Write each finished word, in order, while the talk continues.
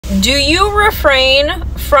Do you refrain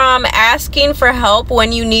from asking for help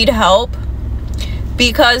when you need help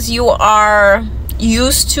because you are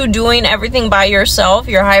used to doing everything by yourself?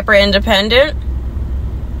 You're hyper independent?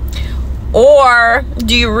 Or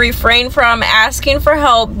do you refrain from asking for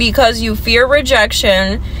help because you fear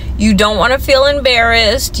rejection, you don't want to feel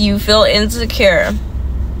embarrassed, you feel insecure?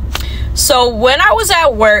 So when I was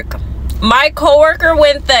at work, my coworker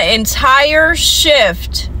went the entire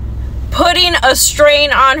shift putting a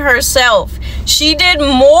strain on herself. She did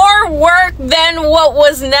more work than what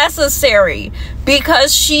was necessary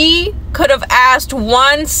because she could have asked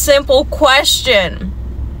one simple question.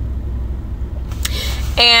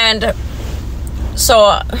 And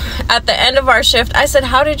so at the end of our shift, I said,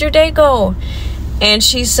 "How did your day go?" And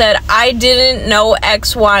she said, "I didn't know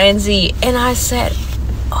X, Y, and Z." And I said,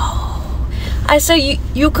 "Oh," I said,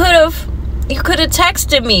 you could have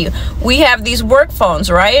texted me. We have these work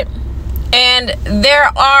phones, right? And there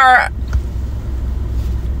are,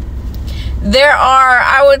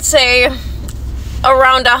 I would say,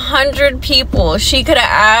 around 100 people she could have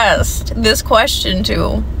asked this question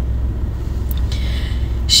to.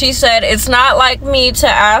 She said, "It's not like me to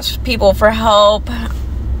ask people for help.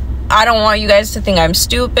 I don't want you guys to think I'm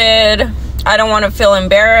stupid. I don't want to feel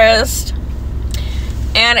embarrassed."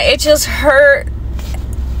 And it just hurt.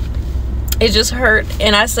 It just hurt.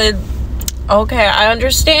 And I said, "Okay, I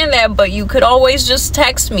understand that, but you could always just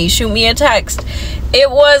text me, shoot me a text." It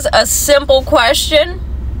was a simple question.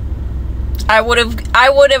 I would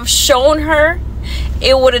have shown her.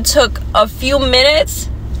 It would have took a few minutes,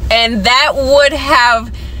 and that would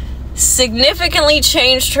have significantly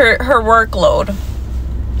changed her workload.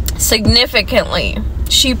 Significantly.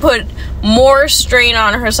 She put more strain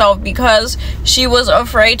on herself because she was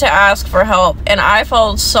afraid to ask for help, and I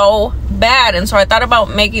felt so bad. And so I thought about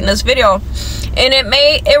making this video, and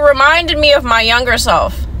it reminded me of my younger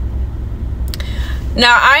self.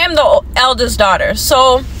 Now, I am the eldest daughter,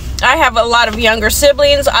 so I have a lot of younger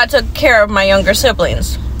siblings. I took care of my younger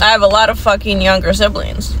siblings. I have a lot of fucking younger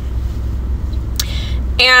siblings.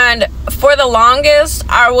 And for the longest,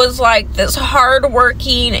 I was like this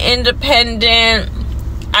hardworking, independent,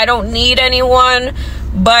 I don't need anyone,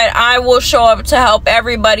 but I will show up to help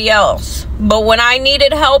everybody else. But when I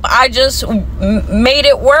needed help, I just made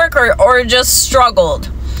it work or just struggled.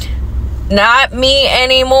 Not me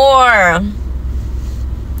anymore.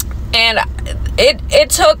 And it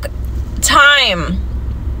took time,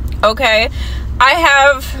 okay? I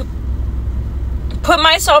have put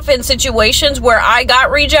myself in situations where I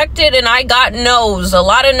got rejected and I got no's, a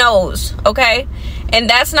lot of no's, okay? And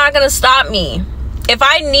that's not gonna stop me. If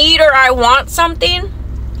I need or I want something,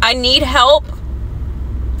 I need help,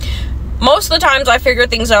 most of the times I figure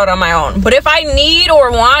things out on my own. But if I need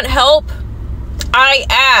or want help, I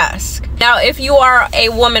ask. Now, if you are a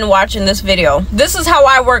woman watching this video, this is how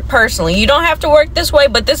I work personally. You don't have to work this way,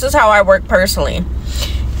 but this is how I work personally.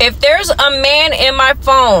 If there's a man in my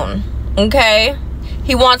phone, okay,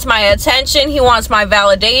 he wants my attention, he wants my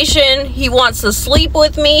validation, he wants to sleep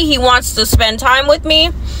with me, he wants to spend time with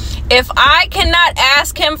me. If I cannot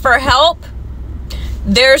ask him for help,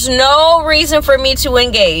 there's no reason for me to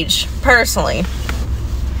engage, personally.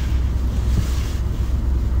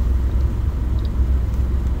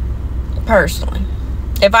 Personally.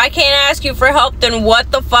 If I can't ask you for help, then what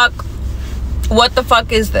the fuck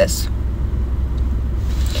is this?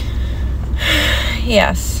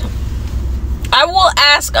 Yes. I will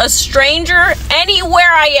ask a stranger anywhere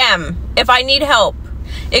I am if I need help.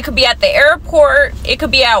 It could be at the airport, it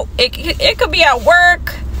could be out, it could be at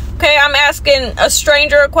work. Okay, I'm asking a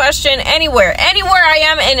stranger a question anywhere I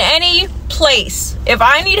am, in any place. If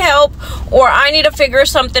I need help or I need to figure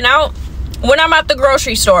something out, when I'm at the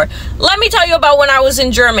grocery store. Let me tell you about when I was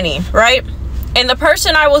in Germany, right? And the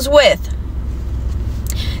person I was with,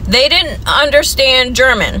 they didn't understand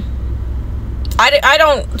German. I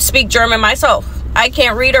don't speak German myself. I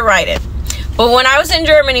can't read or write it. But when I was in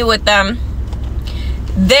Germany with them,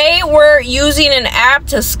 they were using an app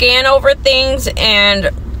to scan over things, and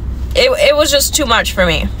it was just too much for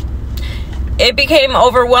me. It became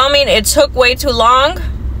overwhelming. It took way too long.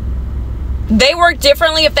 They work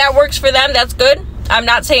differently. If that works for them, that's good. I'm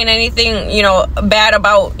not saying anything, bad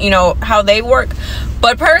about, how they work.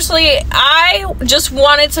 But personally, I just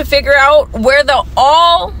wanted to figure out where the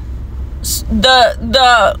all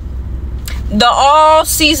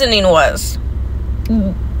seasoning was.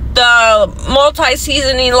 The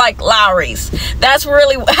multi-seasoning, like Lowry's. That's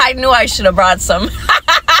really, I knew I should have brought some.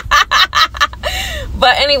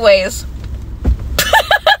 But anyways,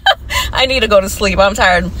 I need to go to sleep. I'm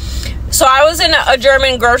tired. So I was in a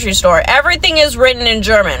German grocery store. Everything is written in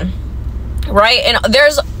German, right? And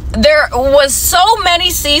there's there was so many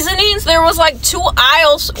seasonings. There was like 2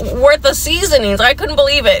 aisles worth of seasonings. I couldn't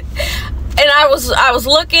believe it. And I was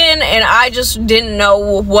looking, and I just didn't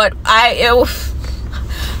know what I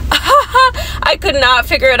could not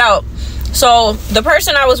figure it out. So the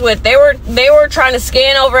person I was with, they were trying to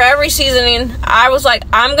scan over every seasoning. I was like,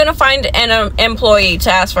 I'm gonna find an employee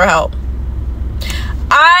to ask for help.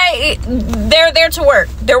 They're there to work.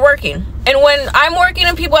 They're working. And when I'm working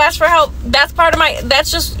and people ask for help, that's part of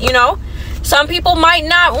that's just, you know, some people might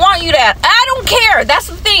not want you to ask. I don't care. That's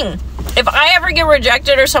the thing. If I ever get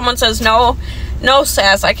rejected or someone says, no,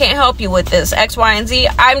 Sass, I can't help you with this, X, Y, and Z,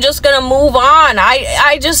 I'm just going to move on.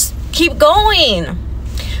 I just keep going.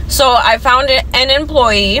 So I found an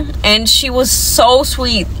employee, and she was so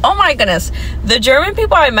sweet. Oh my goodness. The German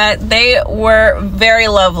people I met, they were very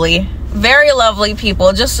lovely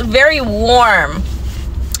people, just very warm.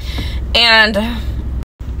 And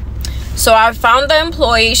so I found the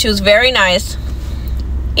employee. She was very nice,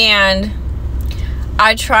 and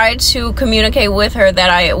I tried to communicate with her that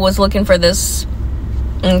I was looking for this,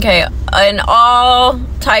 okay, an all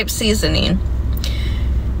type seasoning,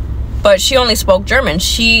 but she only spoke German.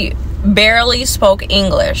 She barely spoke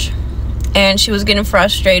English, and she was getting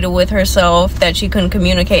frustrated with herself that she couldn't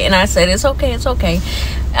communicate. And I said, it's okay,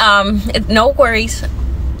 no worries.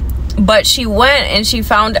 But she went and she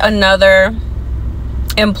found another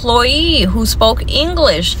employee who spoke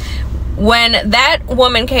English. When that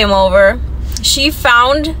woman came over, she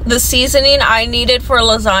found the seasoning I needed for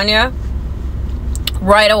lasagna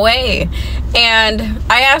right away. And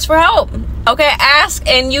I asked for help. Okay, ask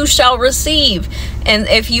and you shall receive. And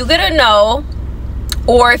if you get a no,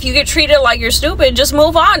 or if you get treated like you're stupid, just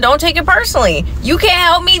move on. Don't take it personally. You can't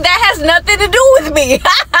help me. That has nothing to do with me.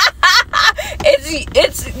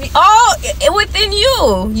 It's all within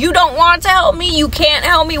you. You don't want to help me. You can't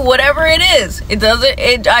help me. Whatever it is,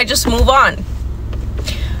 I just move on.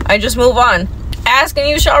 Ask and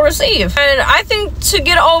you shall receive. And I think to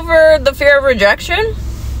get over the fear of rejection,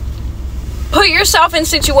 put yourself in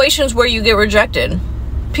situations where you get rejected.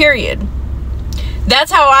 Period.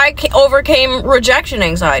 That's how I overcame rejection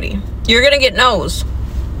anxiety. You're gonna get no's.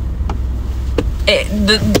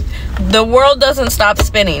 The world doesn't stop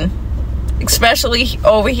spinning, especially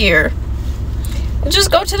over here.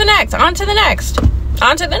 Just go to the next, on to the next,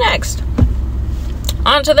 on to the next,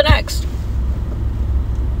 on to the next.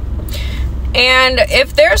 And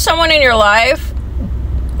if there's someone in your life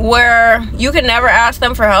where you can never ask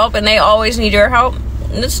them for help and they always need your help,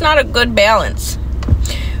 it's not a good balance.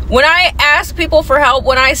 When I ask people for help,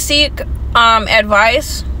 when I seek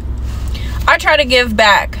advice, I try to give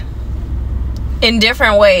back in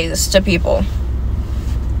different ways to people,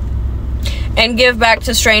 and give back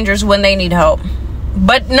to strangers when they need help,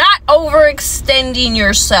 but not overextending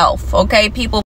yourself, okay, people?